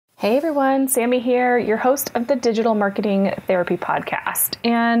Hey everyone, Sammy here, your host of the Digital Marketing Therapy Podcast.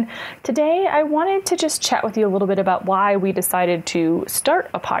 And today I wanted to just chat with you a little bit about why we decided to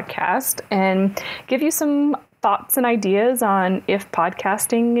start a podcast and give you some thoughts and ideas on if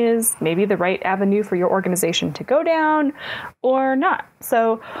podcasting is maybe the right avenue for your organization to go down or not.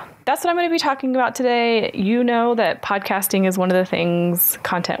 So that's what I'm going to be talking about today. You know that podcasting is one of the things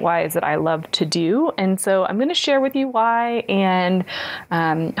content-wise that I love to do. And so I'm going to share with you why, and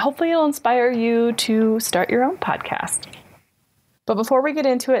hopefully it'll inspire you to start your own podcast. But before we get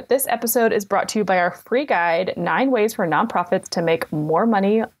into it, this episode is brought to you by our free guide, 9 Ways for Nonprofits to Make More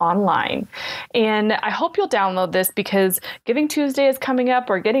Money Online. And I hope you'll download this because Giving Tuesday is coming up.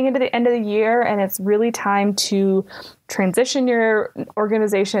 We're getting into the end of the year, and it's really time to transition your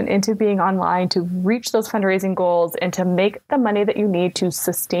organization into being online, to reach those fundraising goals, and to make the money that you need to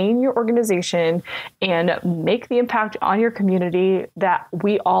sustain your organization and make the impact on your community that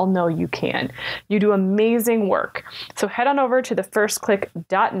we all know you can. You do amazing work. So head on over to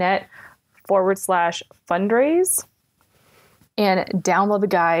thefirstclick.net/fundraise and download the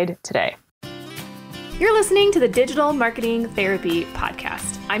guide today. You're listening to the Digital Marketing Therapy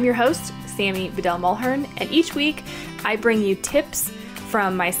Podcast. I'm your host, Sammy Vidal-Mulhern, and each week I bring you tips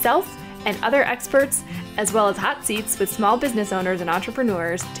from myself and other experts, as well as hot seats with small business owners and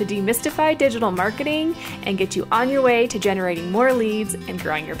entrepreneurs to demystify digital marketing and get you on your way to generating more leads and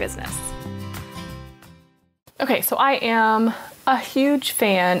growing your business. Okay, so I am a huge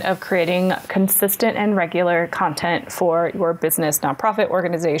fan of creating consistent and regular content for your business, nonprofit,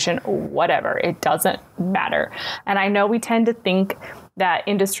 organization, whatever. It doesn't matter. And I know we tend to think that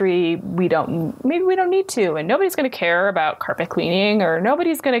industry, maybe we don't need to, and nobody's going to care about carpet cleaning, or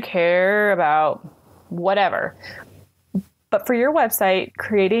nobody's going to care about whatever. But for your website,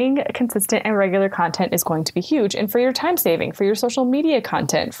 creating consistent and regular content is going to be huge. And for your time saving, for your social media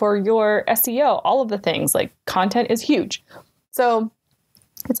content, for your SEO, all of the things, like content is huge. So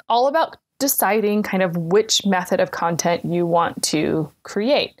it's all about deciding kind of which method of content you want to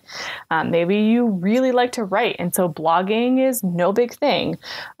create. Maybe you really like to write, and so blogging is no big thing.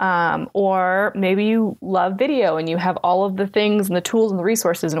 Or maybe you love video and you have all of the things and the tools and the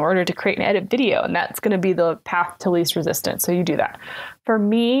resources in order to create and edit video, and that's going to be the path to least resistance. So you do that. For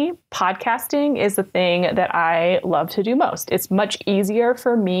me, podcasting is the thing that I love to do most. It's much easier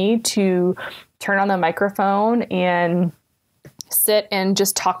for me to turn on the microphone and sit and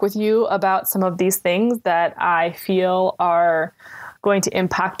just talk with you about some of these things that I feel are going to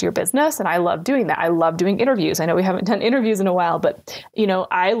impact your business. And I love doing that. I love doing interviews. I know we haven't done interviews in a while, but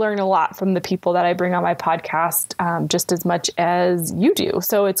I learn a lot from the people that I bring on my podcast, just as much as you do.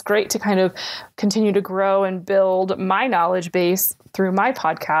 So it's great to kind of continue to grow and build my knowledge base through my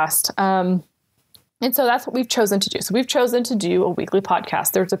podcast. And so that's what we've chosen to do. So we've chosen to do a weekly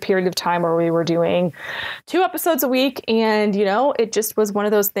podcast. There's a period of time where we were doing 2 episodes a week. And, it just was one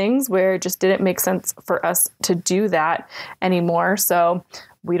of those things where it just didn't make sense for us to do that anymore. So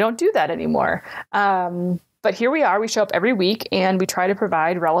we don't do that anymore. But here we are. We show up every week and we try to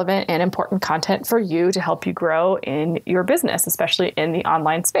provide relevant and important content for you to help you grow in your business, especially in the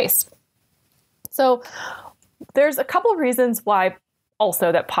online space. So there's a couple of reasons why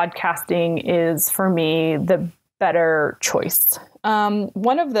also that podcasting is, for me, the better choice.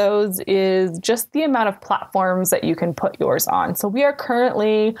 One of those is just the amount of platforms that you can put yours on. So we are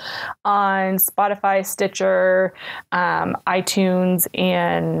currently on Spotify, Stitcher, iTunes,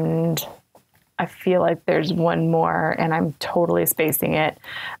 and I feel like there's one more and I'm totally spacing it.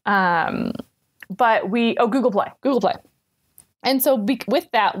 Google Play. And so with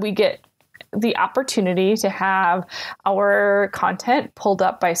that, we get the opportunity to have our content pulled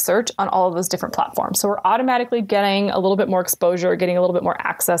up by search on all of those different platforms. So we're automatically getting a little bit more exposure, getting a little bit more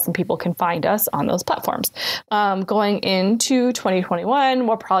access, and people can find us on those platforms. Going into 2021,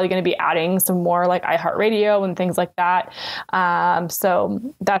 we're probably going to be adding some more like iHeartRadio and things like that. So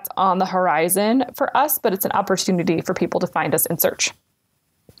that's on the horizon for us, but it's an opportunity for people to find us in search.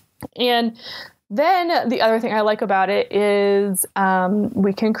 And then the other thing I like about it is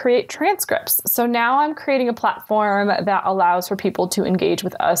we can create transcripts. So now I'm creating a platform that allows for people to engage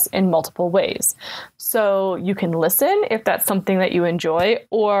with us in multiple ways. So you can listen if that's something that you enjoy,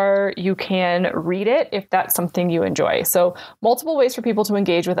 or you can read it if that's something you enjoy. So multiple ways for people to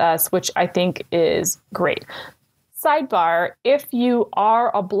engage with us, which I think is great. Sidebar, if you are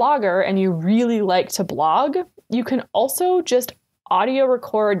a blogger and you really like to blog, you can also just audio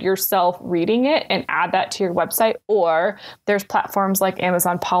record yourself reading it and add that to your website. Or there's platforms like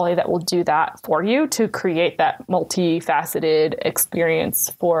Amazon Polly that will do that for you to create that multifaceted experience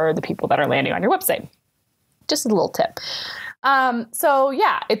for the people that are landing on your website. Just a little tip. So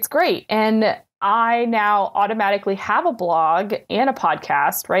yeah, it's great. And I now automatically have a blog and a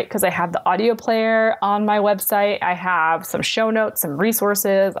podcast, right? Because I have the audio player on my website. I have some show notes, some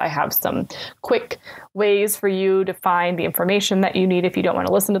resources. I have some quick ways for you to find the information that you need if you don't want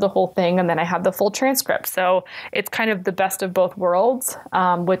to listen to the whole thing. And then I have the full transcript. So it's kind of the best of both worlds,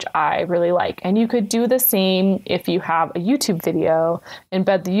 which I really like. And you could do the same if you have a YouTube video,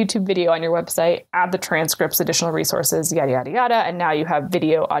 embed the YouTube video on your website, add the transcripts, additional resources, yada, yada, yada. And now you have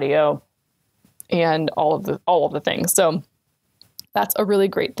video, audio, and all of the things. So that's a really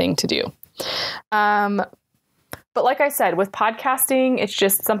great thing to do. But like I said, with podcasting, it's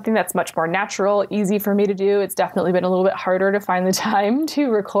just something that's much more natural, easy for me to do. It's definitely been a little bit harder to find the time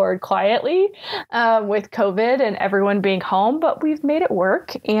to record quietly with COVID and everyone being home, but we've made it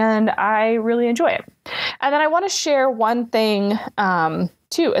work and I really enjoy it. And then I want to share one thing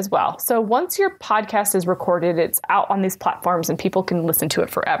too as well. So once your podcast is recorded, it's out on these platforms and people can listen to it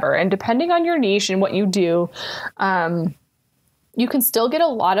forever. And depending on your niche and what you do, you can still get a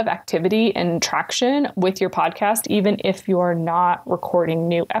lot of activity and traction with your podcast, even if you're not recording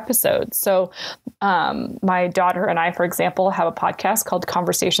new episodes. So my daughter and I, for example, have a podcast called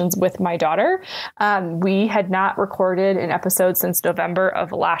Conversations with My Daughter. We had not recorded an episode since November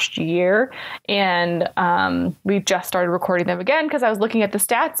of last year. And we just started recording them again because I was looking at the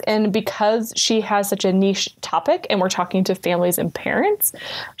stats. And because she has such a niche topic and we're talking to families and parents,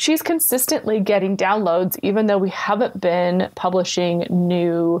 she's consistently getting downloads, even though we haven't been publishing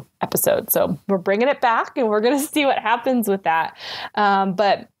new episodes. So we're bringing it back and we're going to see what happens with that.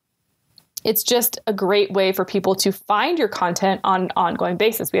 But it's just a great way for people to find your content on an ongoing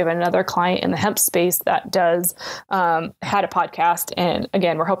basis. We have another client in the hemp space that does had a podcast. And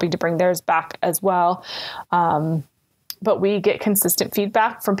again, we're hoping to bring theirs back as well. But we get consistent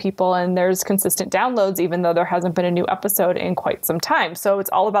feedback from people and there's consistent downloads, even though there hasn't been a new episode in quite some time. So it's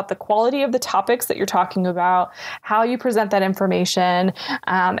all about the quality of the topics that you're talking about, how you present that information,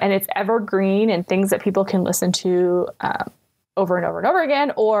 and it's evergreen and things that people can listen to over and over and over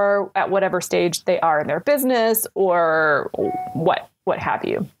again, or at whatever stage they are in their business or what have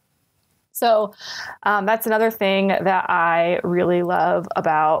you. So that's another thing that I really love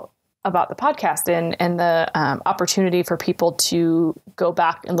about the podcast and the opportunity for people to go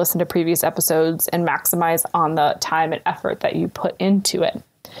back and listen to previous episodes and maximize on the time and effort that you put into it.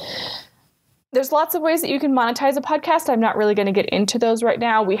 There's lots of ways that you can monetize a podcast. I'm not really going to get into those right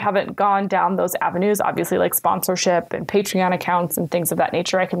now. We haven't gone down those avenues, obviously, like sponsorship and Patreon accounts and things of that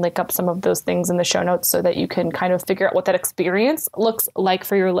nature. I can link up some of those things in the show notes so that you can kind of figure out what that experience looks like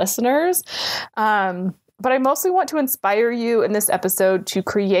for your listeners. But I mostly want to inspire you in this episode to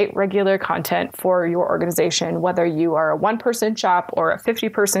create regular content for your organization, whether you are a one-person shop or a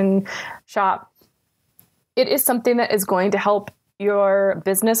 50-person shop. It is something that is going to help your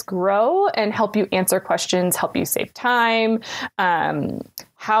business grow and help you answer questions, help you save time.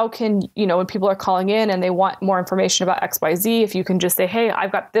 How can, when people are calling in and they want more information about XYZ, if you can just say, hey,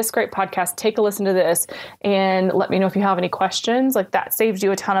 I've got this great podcast, take a listen to this and let me know if you have any questions. Like that saves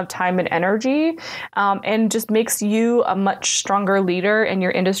you a ton of time and energy, and just makes you a much stronger leader in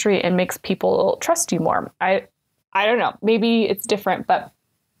your industry and makes people trust you more. I don't know, maybe it's different, but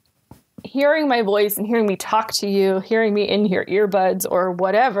hearing my voice and hearing me talk to you, hearing me in your earbuds or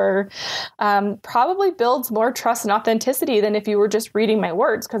whatever, probably builds more trust and authenticity than if you were just reading my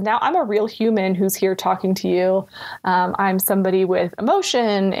words. Because now I'm a real human who's here talking to you. I'm somebody with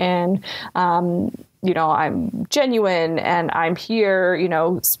emotion and, I'm genuine and I'm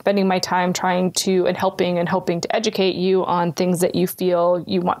here, spending my time trying to and hoping to educate you on things that you feel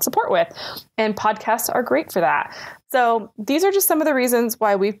you want support with. And podcasts are great for that. So these are just some of the reasons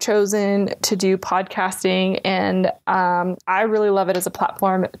why we've chosen to do podcasting. And I really love it as a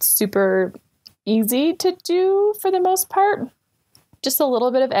platform. It's super easy to do for the most part. Just a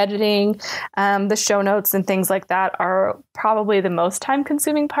little bit of editing. The show notes and things like that are probably the most time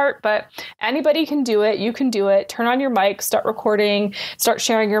consuming part, but anybody can do it. You can do it. Turn on your mic, start recording, start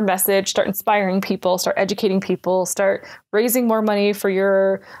sharing your message, start inspiring people, start educating people, start raising more money for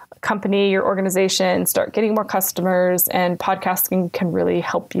your company, your organization, start getting more customers, and podcasting can really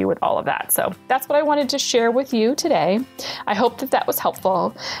help you with all of that. So that's what I wanted to share with you today. I hope that was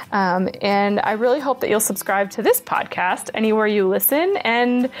helpful. And I really hope that you'll subscribe to this podcast anywhere you listen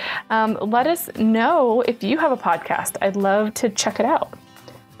and let us know if you have a podcast. I'd love to check it out.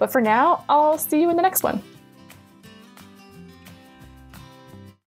 But for now, I'll see you in the next one.